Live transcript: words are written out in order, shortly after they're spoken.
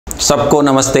सबको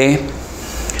नमस्ते।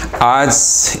 आज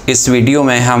इस वीडियो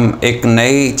में हम एक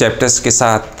नए चैप्टर्स के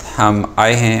साथ हम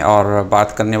आए हैं और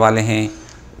बात करने वाले हैं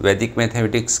वैदिक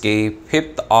मैथमेटिक्स के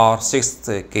 5th और 6th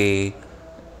के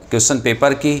क्वेश्चन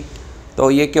पेपर की। तो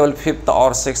ये केवल 5th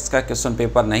और 6th का क्वेश्चन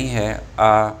पेपर नहीं है,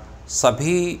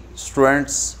 सभी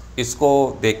स्टूडेंट्स इसको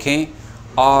देखें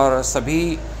और सभी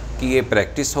की ये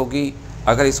प्रैक्टिस होगी।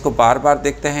 अगर इसको बार बार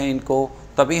देखते हैं इनको,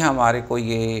 तभी हमारे को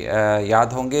ये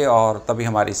याद होंगे और तभी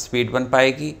हमारी स्पीड बन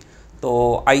पाएगी।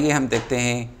 तो आइए हम देखते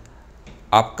हैं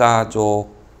आपका जो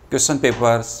क्वेश्चन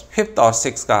पेपर 5th और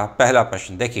 6th का पहला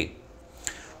प्रश्न। देखिए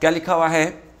क्या लिखा हुआ है।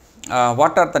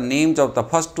 What are the names of the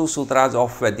first 2 सूत्राज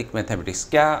of वैदिक मैथमेटिक्स।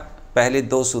 क्या पहले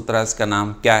 2 सूत्राज का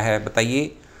नाम क्या है, बताइए।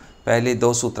 पहले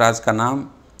 2 सूत्राज का नाम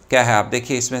क्या है। आप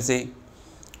देखिए, इसमें से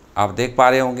आप देख पा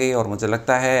रहे होंगे और मुझे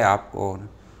लगता है आपको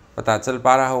पता चल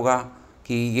पा रहा होगा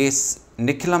कि ये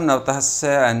निखिलम नवतस्य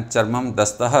एंड चर्मम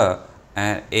दस्तः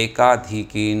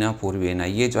एकाधिकीन पूर्वेन,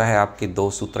 ये जो है आपके 2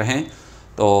 सूत्र हैं।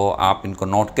 तो आप इनको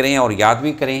नोट करें और याद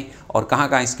भी करें और कहाँ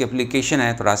कहाँ इसकी एप्लीकेशन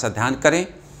है थोड़ा सा ध्यान करें।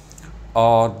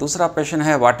 और दूसरा प्रश्न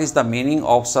है, what is the meaning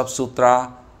of सब सूत्रा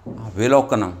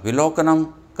विलोकनम। विलोकनम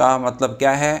का मतलब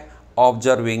क्या है,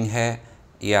 ऑब्जर्विंग है,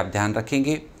 ये आप ध्यान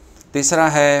रखेंगे। तीसरा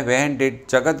है, when did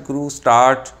Jagat Guru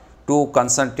start to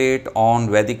concentrate on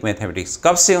वैदिक मैथमेटिक्स।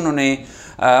 कब से उन्होंने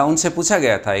उनसे पूछा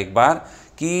गया था एक बार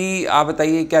कि आप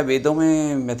बताइए क्या वेदों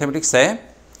में मैथमेटिक्स है।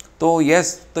 तो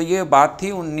यस, तो ये बात थी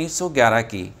 1911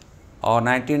 की और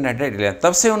 1911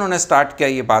 तब से उन्होंने स्टार्ट किया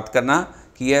ये बात करना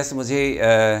कि यस मुझे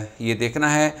ये देखना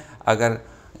है। अगर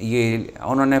ये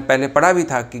उन्होंने पहले पढ़ा भी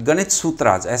था कि गणित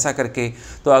सूत्राज ऐसा करके,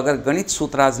 तो अगर गणित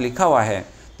सूत्राज लिखा हुआ है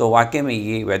तो वाकई में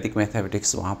ये वैदिक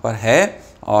मैथमेटिक्स वहाँ पर है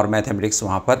और मैथमेटिक्स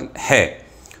वहाँ पर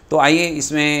है। तो आइए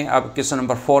इसमें अब क्वेश्चन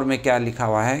नंबर 4 में क्या लिखा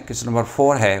हुआ है। क्वेश्चन नंबर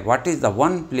 4 है, what is the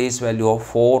one place value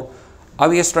of 4।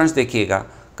 अब ये स्टूडेंट्स देखिएगा,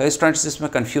 कई स्टूडेंट्स इसमें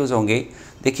कंफ्यूज होंगे।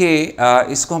 देखिए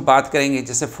इसको हम बात करेंगे,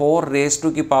 जैसे 4 रेज़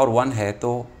टू की पावर 1 है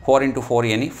तो 4 × 4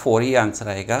 यानी 4 ही आंसर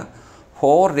आएगा।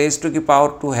 4 रेज़ टू की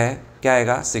पावर 2 है, क्या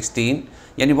आएगा 16,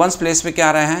 यानी वंस प्लेस पे क्या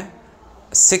आ रहा है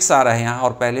 6 आ रहा है यहाँ,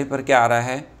 और पहले पर क्या आ रहा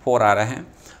है 4 आ रहा है।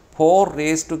 4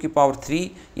 रेज़ टू की पावर 3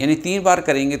 यानी 3 बार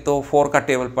करेंगे तो 4 का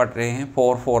टेबल पढ़ रहे हैं।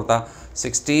 4 4 था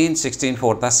 16, 16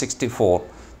 4 था 64।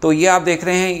 तो ये आप देख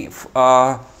रहे हैं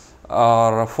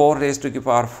और 4 रेज़ टू की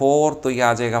पावर 4, तो ये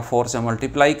आ जाएगा 4 से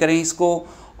मल्टीप्लाई करें इसको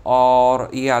और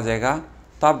ये आ जाएगा।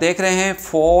 तो आप देख रहे हैं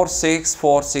 4 6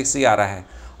 4 6 ही आ रहा है,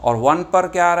 और 1 पर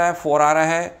क्या आ रहा है 4 आ रहा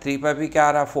है, 3 पर भी क्या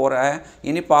आ रहा है 4 आ रहा है,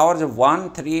 यानी पावर जब 1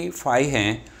 3 5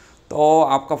 हैं तो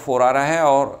आपका 4 आ रहा है,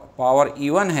 और पावर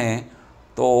इवन है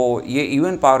तो ये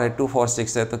इवन पावर है 2 4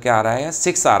 6 है, तो क्या आ रहा है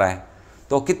 6 आ रहा है।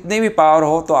 तो कितने भी पावर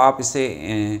हो तो आप इसे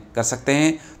कर सकते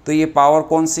हैं। तो ये पावर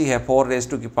कौन सी है, 4 रेज़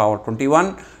टू की पावर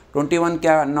 21। 21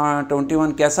 क्या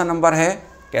 21 कैसा नंबर है,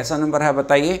 कैसा नंबर है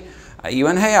बताइए,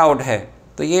 इवन है या ऑड है,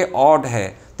 तो ये ऑड है।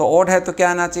 तो ऑड है तो क्या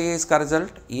आना चाहिए इसका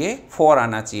रिजल्ट, ये 4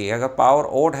 आना चाहिए। अगर पावर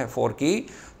ऑड है 4 की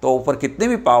तो ऊपर कितने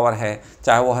भी पावर है,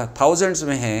 चाहे वो थाउजेंड्स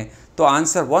में है, तो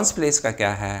आंसर वंस प्लेस का क्या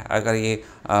है। अगर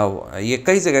ये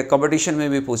कई जगह कंपटीशन में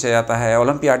भी पूछा जाता है,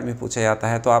 ओलंपियाड में पूछा जाता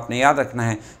है, तो आपने याद रखना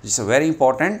है, जिससे वेरी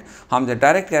इंपॉर्टेंट। हम जो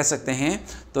डायरेक्ट कह सकते हैं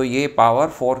तो ये पावर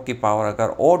 4 की पावर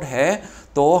अगर ऑड है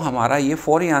तो हमारा ये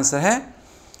 4 ही आंसर है।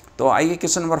 तो आइए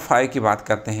क्वेश्चन नंबर 5 की बात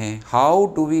करते हैं। How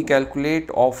do we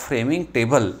calculate of framing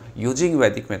table using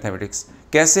वैदिक मैथमेटिक्स।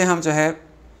 कैसे हम जो है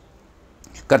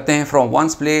करते हैं from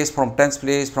ones place, from tens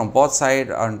place, from both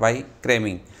side and by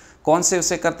क्रेमिंग। कौन से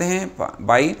उसे करते हैं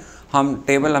बाई, हम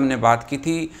टेबल हमने बात की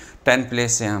थी 10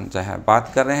 प्लेस से हम जो है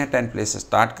बात कर रहे हैं, 10 प्लेस से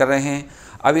स्टार्ट कर रहे हैं।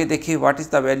 अब ये देखिए, what is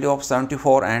the value of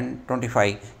 74 and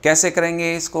 25। कैसे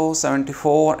करेंगे इसको,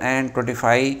 74 एंड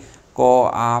 25 को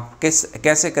आप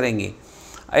कैसे करेंगे।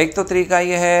 एक तो तरीका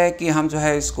ये है कि हम जो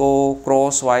है इसको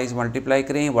क्रॉस वाइज मल्टीप्लाई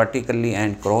करें, वर्टिकली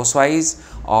एंड क्रॉस वाइज।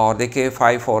 और देखिए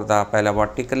 5 फॉर द पहला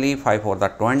वर्टिकली, 5 फॉर द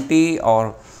 20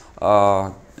 और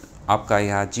आपका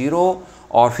यहाँ 0,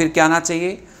 और फिर क्या आना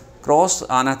चाहिए क्रॉस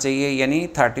आना चाहिए, यानी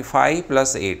 35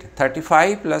 + 8।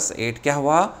 35 + 8 क्या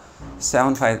हुआ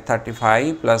 75,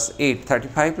 35 + 8,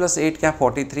 35 + 8 क्या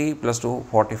 43 + 2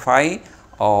 45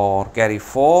 और कैरी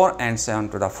 4 एंड 7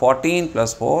 to the 14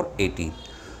 + 4 18।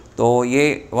 तो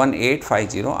ये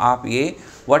 1850। आप ये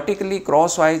वर्टिकली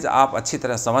क्रॉस वाइज आप अच्छी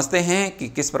तरह समझते हैं कि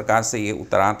किस प्रकार से ये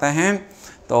उत्तर आता है।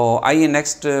 तो आइए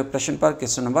नेक्स्ट प्रश्न पर,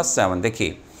 क्वेश्चन नंबर 7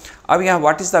 देखिए। अब यहाँ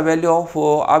what is the value of,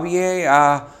 अब ये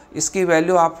इसकी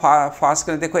वैल्यू आप फास्ट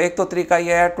करें। देखो एक तो तरीका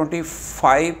ये है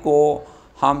 25 को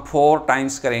हम 4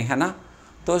 टाइम्स करें, है ना,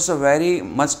 तो इट्स वेरी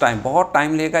मच टाइम, बहुत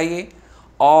टाइम लेगा ये।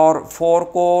 और 4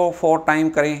 को 4 टाइम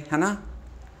करें, है ना,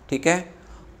 ठीक है,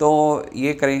 तो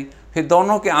ये करें फिर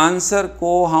दोनों के आंसर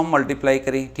को हम मल्टीप्लाई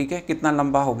करें, ठीक है, कितना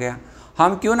लंबा हो गया।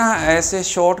 हम क्यों ना ऐसे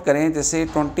शॉर्ट करें, जैसे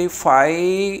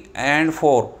 25 एंड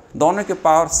 4 दोनों के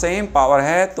पावर सेम पावर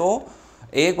है, तो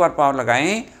एक बार पावर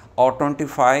लगाएं और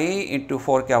 25 इंटू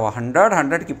 4 क्या हुआ 100,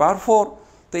 100 की पावर 4,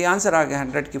 तो ये आंसर आ गया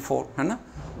 100 की 4, है ना।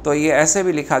 तो ये ऐसे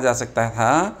भी लिखा जा सकता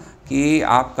था कि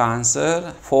आपका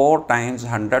आंसर 4 टाइम्स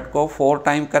 100 को 4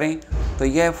 टाइम करें, तो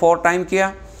यह 4 टाइम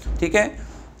किया, ठीक है।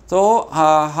 तो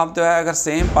हम जो है अगर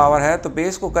सेम पावर है तो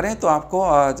बेस को करें तो आपको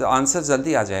आंसर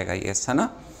जल्दी आ जाएगा, यस, है ना।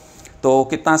 तो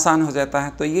कितना आसान हो जाता है।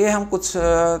 तो ये हम कुछ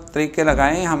तरीके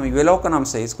लगाएं, हम विलोकनम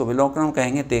से, इसको विलोकनम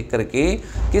कहेंगे, देख करके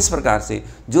किस प्रकार से।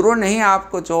 जरूर नहीं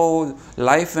आपको जो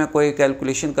लाइफ में कोई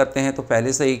कैलकुलेशन करते हैं तो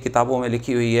पहले से ही किताबों में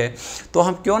लिखी हुई है, तो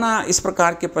हम क्यों ना इस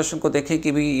प्रकार के प्रश्न को देखें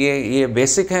कि भी ये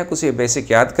बेसिक है, कुछ ये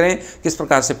बेसिक याद करें किस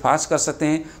प्रकार से पास कर सकते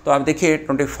हैं। तो आप देखिए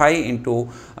 25 इंटू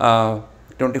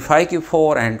 25 की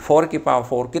 4 एंड 4 की पावर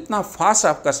 4 कितना फास्ट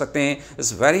आप कर सकते हैं।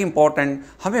 इट्स वेरी इंपॉर्टेंट,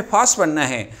 हमें फास्ट बनना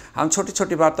है। हम छोटी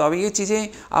छोटी बात, तो अभी ये चीज़ें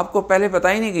आपको पहले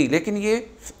बताई नहीं गई, लेकिन ये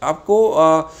आपको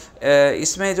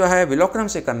इसमें जो है विलोकनम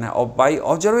से करना है और बाय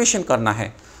ऑब्जर्वेशन करना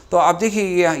है। तो आप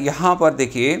देखिए यहाँ पर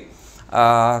देखिए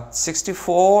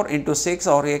 64 इंटू 6,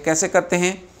 और ये कैसे करते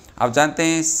हैं आप जानते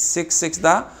हैं, 6 6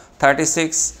 दा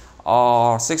 36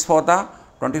 और 6 4 दा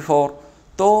 24,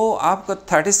 तो आपका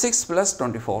 36 प्लस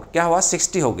 24 क्या हुआ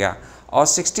 60 हो गया, और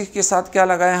 60 के साथ क्या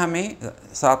लगाया, हमें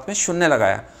साथ में शून्य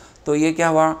लगाया, तो ये क्या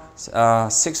हुआ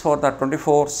 6 4 दा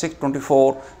 24,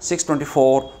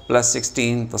 624 प्लस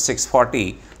 16 तो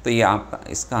 640, तो ये आपका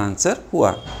इसका आंसर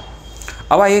हुआ।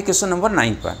 अब आइए क्वेश्चन नंबर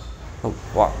 9 पर। तो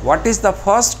what is the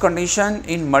first condition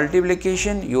in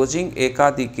multiplication using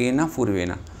एकाधिकेन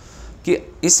पूर्वेन, कि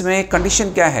इसमें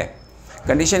कंडीशन क्या है,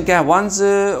 कंडीशन क्या है,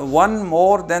 one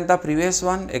more than the previous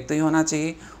one, एक तो ये होना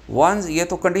चाहिए वन, ये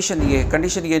तो कंडीशन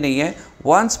ये नहीं है,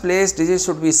 ones place digit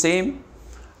should be same,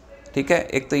 ठीक है,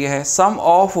 एक तो ये है सम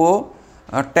of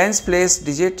tens place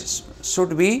digit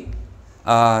should be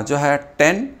जो है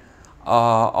 10,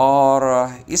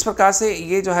 और इस प्रकार से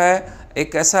ये जो है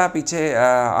एक ऐसा पीछे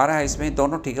आ रहा है इसमें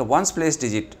दोनों, ठीक है। वंस प्लेस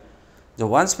डिजिट, जो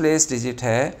वंस प्लेस डिजिट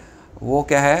है वो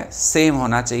क्या है सेम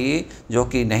होना चाहिए, जो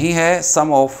कि नहीं है।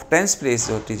 सम ऑफ टेंस प्लेस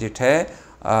जो डिजिट है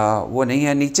वो नहीं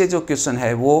है। नीचे जो क्वेश्चन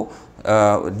है वो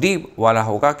डी वाला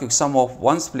होगा, क्योंकि सम of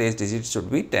ones place digit should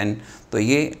be 10, तो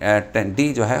ये 10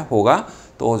 डी जो है होगा,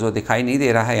 तो जो दिखाई नहीं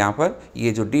दे रहा है यहाँ पर,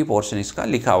 ये जो डी पोर्शन इसका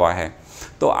लिखा हुआ है।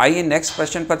 तो आइए नेक्स्ट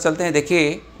क्वेश्चन पर चलते हैं।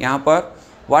 देखिए यहाँ पर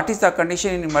what is the condition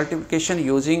in multiplication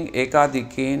using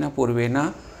एकाधिकेन पूर्वेन,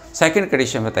 second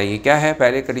condition बताइए क्या है।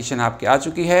 पहले कंडीशन आपकी आ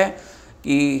चुकी है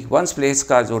कि वंस प्लेस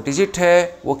का जो डिजिट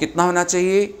है वो कितना होना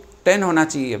चाहिए 10 होना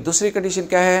चाहिए। अब दूसरी कंडीशन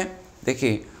क्या है,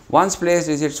 देखिए ones place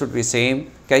digit should be same,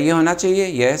 क्या ये होना चाहिए,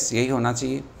 यस यही होना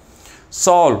चाहिए।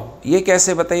 सॉल्व, ये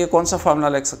कैसे बताइए, कौन सा फार्मूला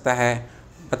लग सकता है,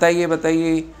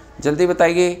 बताइए जल्दी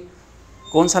बताइए,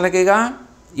 कौन सा लगेगा,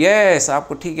 यस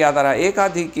आपको ठीक याद आ रहा है,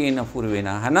 एकाधिकेन पूर्वेन,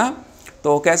 है ना।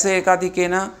 तो कैसे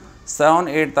एकाधिकेन, 7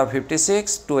 8 द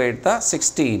 56, 2 8 द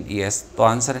 16, यस, तो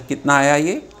आंसर कितना आया,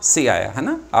 ये सी आया, है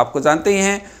ना। आपको जानते ही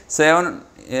हैं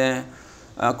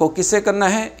 7 को किससे करना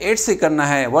है, 8 से करना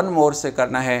है, 1 मोर से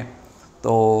करना है।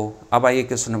 तो अब आइए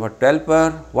क्वेश्चन नंबर 12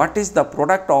 पर। What is the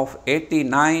product of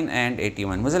 89 and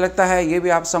 81, मुझे लगता है ये भी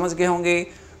आप समझ गए होंगे,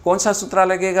 कौन सा सूत्र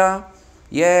लगेगा,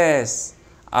 यस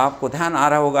आपको ध्यान आ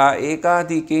रहा होगा,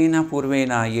 एकाधिकेन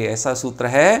पूर्वेन, ये ऐसा सूत्र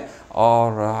है।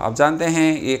 और आप जानते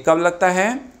हैं ये कब लगता है,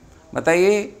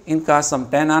 बताइए, इनका सम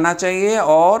 10 आना चाहिए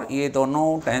और ये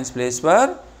दोनों टेंस प्लेस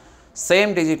पर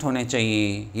सेम डिजिट होने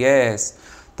चाहिए, यस।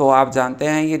 तो आप जानते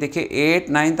हैं ये देखिए 8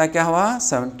 9 था क्या हुआ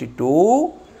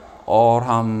 72, और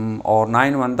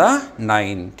 9 1 दा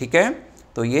 9, ठीक है।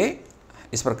 तो ये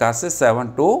इस प्रकार से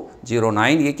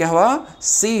 7209, ये क्या हुआ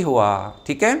सी हुआ,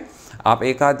 ठीक है। आप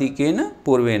एकाधिकेन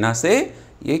पूर्वेन से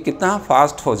ये कितना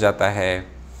फास्ट हो जाता है।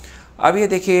 अब ये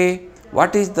देखिए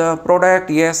what is the product,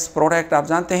 yes product आप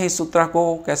जानते हैं इस सूत्र को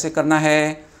कैसे करना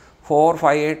है, 4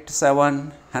 5 8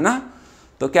 7, है ना।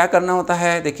 तो क्या करना होता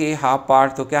है, देखिए हाफ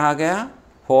पार्ट तो क्या आ गया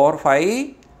 4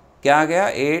 5, क्या आ गया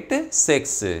 8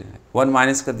 6, 1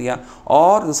 माइनस कर दिया,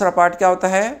 और दूसरा पार्ट क्या होता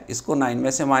है, इसको 9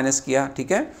 में से माइनस किया,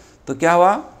 ठीक है। तो क्या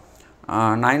हुआ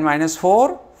 9 minus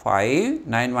 4 5,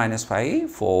 9 minus 5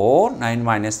 4, 9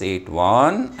 minus 8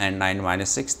 1, and 9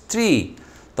 minus 6 3।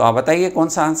 तो आप बताइए कौन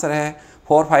सा आंसर है,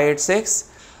 4 5 8 6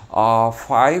 और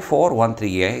 5 4 1 3,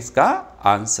 ये इसका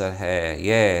आंसर है,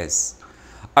 यस।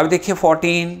 अब देखिए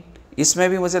 14, इसमें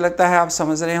भी मुझे लगता है आप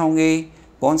समझ रहे होंगे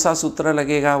कौन सा सूत्र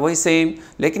लगेगा, वही सेम,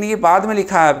 लेकिन ये बाद में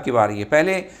लिखा है आपकी बार, ये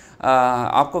पहले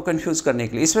आपको कंफ्यूज करने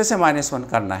के लिए इसमें से -1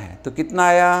 करना है। तो कितना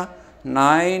आया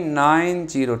 9 9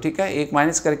 0, ठीक है, एक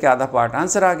माइनस करके आधा पार्ट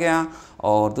आंसर आ गया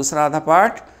और दूसरा आधा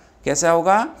पार्ट कैसे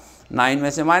होगा, 9 में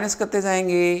से माइनस करते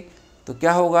जाएंगे तो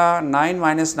क्या होगा, 9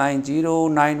 माइनस 9 0,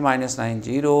 9 माइनस 9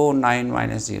 0, 9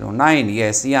 माइनस 0 9।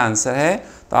 यस, ये आंसर है।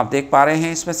 तो आप देख पा रहे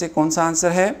हैं इसमें से कौन सा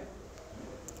आंसर है,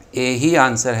 ए ही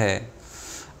आंसर है।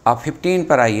 अब 15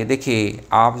 पर आइए। देखिए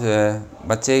आप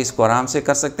बच्चे इसको आराम से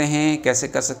कर सकते हैं। कैसे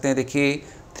कर सकते हैं, देखिए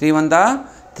 3 1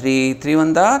 3, 3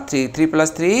 1 3, 3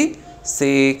 + 3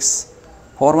 6,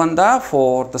 4 1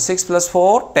 4, तो 6 +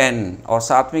 4 10, और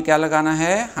साथ में क्या लगाना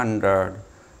है, 100,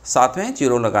 साथ में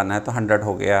 0 लगाना है तो 100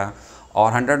 हो गया।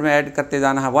 और 100 में ऐड करते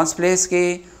जाना है वंस प्लेस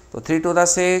के, तो 3 2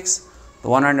 6, तो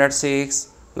 106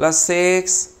 +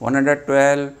 6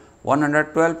 112,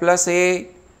 112 + 8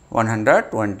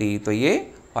 120, तो ये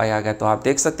पाया गया। तो आप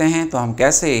देख सकते हैं तो हम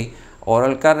कैसे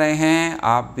ओरल कर रहे हैं,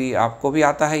 आपको भी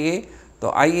आता है ये।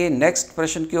 तो आइए नेक्स्ट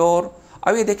प्रश्न की ओर।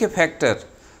 अब ये देखिए फैक्टर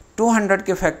 200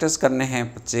 के फैक्टर्स करने हैं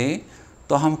बच्चे,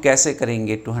 तो हम कैसे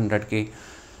करेंगे 200 के।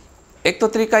 एक तो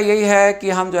तरीका यही है कि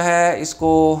हम जो है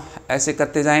इसको ऐसे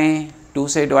करते जाएं, 2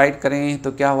 से डिवाइड करें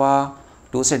तो क्या हुआ,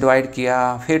 2 से डिवाइड किया,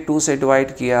 फिर 2 से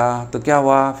डिवाइड किया तो क्या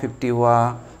हुआ, 50 हुआ,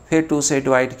 फिर 2 से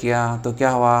डिवाइड किया तो क्या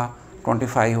हुआ,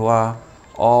 25 हुआ,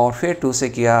 और फिर 2 से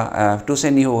किया, 2 से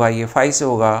नहीं होगा ये, 5 से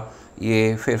होगा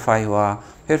ये, फिर 5 हुआ,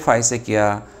 फिर 5 से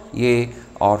किया ये,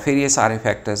 और फिर ये सारे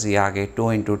फैक्टर्स ये आ गए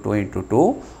 2 × 2 ×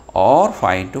 2 और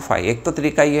 5 × 5। एक तो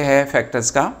तरीका ये है फैक्टर्स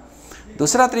का।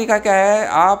 दूसरा तरीका क्या है,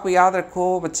 आप याद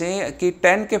रखो बच्चे कि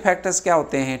 10 के फैक्टर्स क्या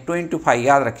होते हैं, 2 × 5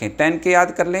 याद रखें, 10 के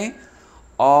याद कर लें,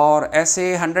 और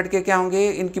ऐसे 100 के क्या होंगे,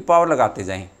 इनकी पावर लगाते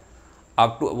जाएं।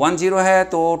 अब 1 0 है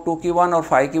तो 2 की 1 और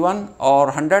 5 की 1,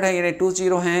 और 100 है यानी 2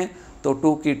 0 हैं तो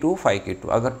 2 की 2 5 की 2,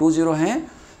 अगर 2 0 हैं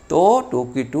तो 2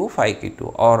 की 2 5 की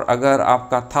 2, और अगर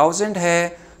आपका 1000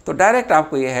 है तो डायरेक्ट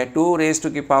आपको ये है 2 raised to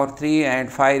the power 3 and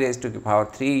 5 raised to the power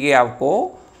 3, ये आपको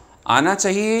आना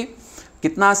चाहिए।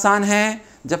 कितना आसान है,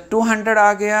 जब 200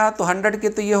 आ गया तो 100 के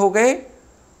तो ये हो गए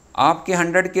आपके,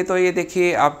 100 के तो ये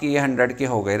देखिए आपके ये 100 के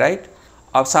हो गए, राइट।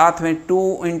 अब साथ में 2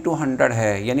 × 100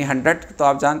 है, यानी 100 तो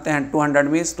आप जानते हैं 200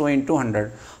 मीन्स 2 × 100,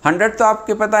 100 तो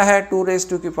आपके पता है 2 raised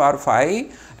to the power 5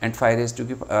 and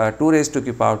 2 raised to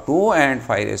the power 2 and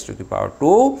 5 raised to the power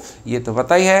 2, ये तो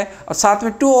पता ही है। और साथ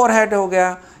में 2 और ऐड हो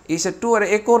गया, इसे 2 और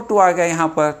एक और 2 आ गया यहाँ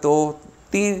पर, तो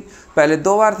 3, पहले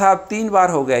 2 बार था अब 3 बार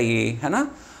हो गया ये, है ना।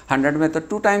 100 में तो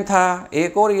 2 टाइम था,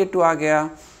 एक और ये 2 आ गया,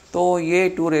 तो ये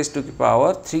 2 raised to the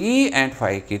power 3 and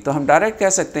 5 की। तो हम डायरेक्ट कह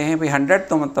सकते हैं भाई 100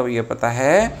 तो मतलब ये पता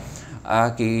है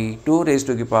कि 2 raised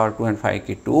to the power 2 and 5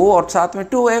 की 2, और साथ में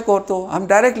 2 एक और, तो हम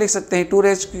डायरेक्ट लिख सकते हैं 2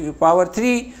 raised to the power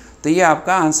 3, तो ये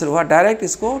आपका आंसर हुआ। डायरेक्ट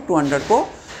इसको 200 को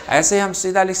ऐसे हम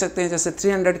सीधा लिख सकते हैं, जैसे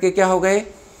 300 के क्या हो गए,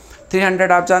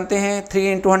 300 आप जानते हैं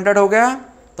 3 × 100 हो गया,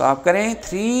 तो आप करें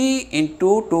 3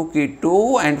 × 2 की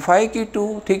 2 एंड 5 की 2,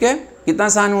 ठीक है, कितना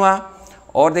आसान हुआ।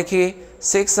 और देखिए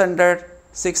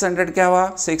 600 क्या हुआ,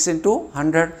 6 ×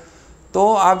 100,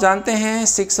 तो आप जानते हैं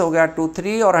 6 हो गया 2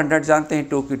 3, और 100 जानते हैं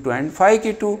 2 की 2 एंड 5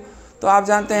 की 2, तो आप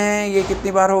जानते हैं ये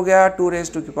कितनी बार हो गया, 2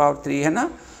 raised to the power 3, है ना।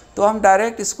 तो हम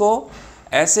डायरेक्ट इसको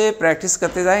ऐसे प्रैक्टिस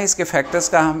करते जाएं। इसके फैक्टर्स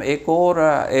का हम एक और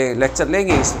लेक्चर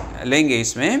लेंगे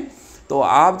इसमें, तो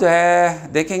आप जो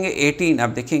है देखेंगे 18, अब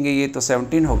देखेंगे ये तो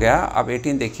 17 हो गया, अब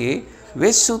 18 देखिए,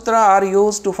 विच सूत्र are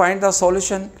use to find the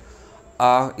solution,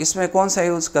 इसमें कौन सा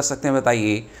यूज़ कर सकते हैं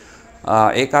बताइए,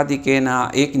 एकाधिकेन,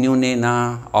 एक न्यूनेन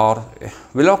और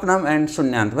विलोकनम एंड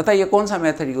शून्यांत, बताइए कौन सा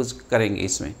मेथड यूज़ करेंगे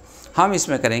इसमें। हम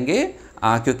इसमें करेंगे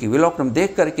क्योंकि विलोकनम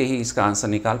देख करके ही इसका आंसर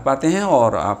निकाल पाते हैं,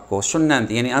 और आपको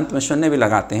शून्यांत यानी अंत में शून्य भी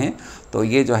लगाते हैं, तो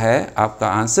ये जो है आपका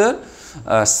आंसर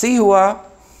सी हुआ।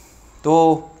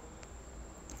 तो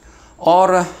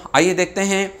और आइए देखते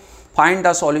हैं फाइंड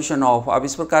द सॉल्यूशन ऑफ, अब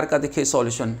इस प्रकार का देखिए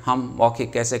सॉल्यूशन हम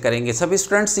मौखिक कैसे करेंगे। सभी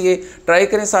स्टूडेंट्स ये ट्राई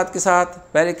करें साथ के साथ।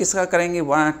 पहले किसका करेंगे,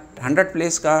 100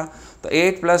 प्लेस का, तो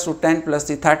 8 + 2 10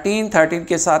 + 3 13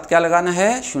 के साथ क्या लगाना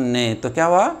है, शून्य, तो क्या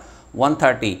हुआ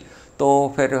 130,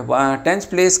 तो फिर 10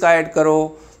 प्लेस का ऐड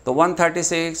करो, तो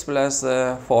 136 +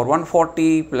 4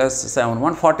 140 + 7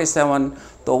 147,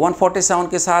 तो 147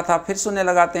 के साथ आप फिर शून्य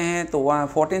लगाते हैं, तो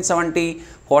 1470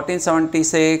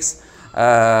 1476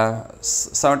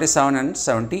 77 एंड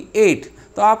 78,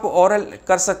 तो आप ओरल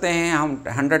कर सकते हैं हम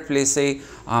 100 प्लेस से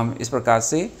हम इस प्रकार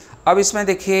से। अब इसमें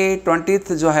देखिए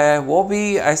 20th जो है वो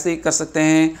भी ऐसे ही कर सकते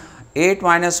हैं, 8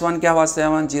 - 1 क्या हुआ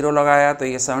 7, 0 लगाया तो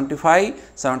ये 75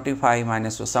 75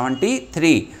 - 2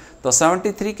 73, तो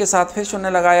 73 के साथ फिर शून्य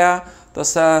लगाया तो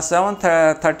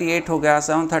 738 हो गया,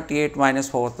 738 -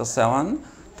 4 तो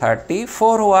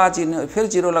 734 हुआ, फिर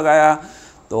 0 लगाया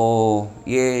तो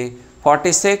ये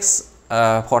 46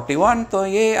 41, तो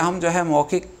ये हम जो है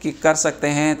मौखिक कर सकते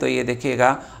हैं। तो ये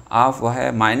देखिएगा आप वह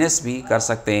है माइनस भी कर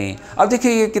सकते हैं। अब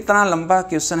देखिए ये कितना लंबा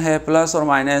क्वेश्चन है, प्लस और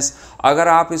माइनस, अगर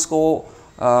आप इसको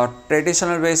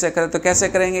ट्रेडिशनल वे से करें तो कैसे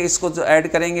करेंगे, इसको जो ऐड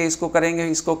करेंगे, इसको करेंगे,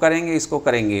 इसको करेंगे, इसको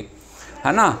करेंगे,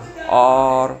 है ना।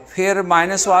 और फिर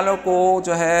माइनस वालों को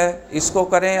जो है इसको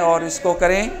करें और इसको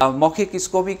करें। मौखिक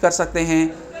इसको भी कर सकते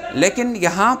हैं, लेकिन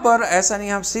यहाँ पर ऐसा नहीं,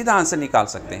 हम सीधा आंसर निकाल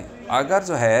सकते हैं। अगर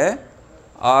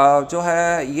जो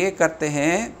है ये करते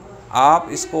हैं, आप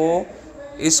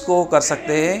इसको कर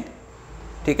सकते हैं,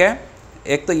 ठीक है।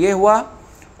 एक तो ये हुआ,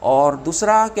 और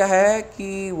दूसरा क्या है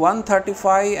कि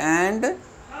 135 एंड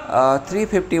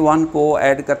 351 को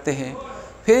ऐड करते हैं,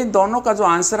 फिर इन दोनों का जो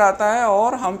आंसर आता है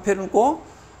और हम फिर उनको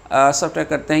सब्ट्रैक्ट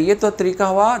करते हैं। ये तो तरीका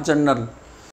हुआ जनरल।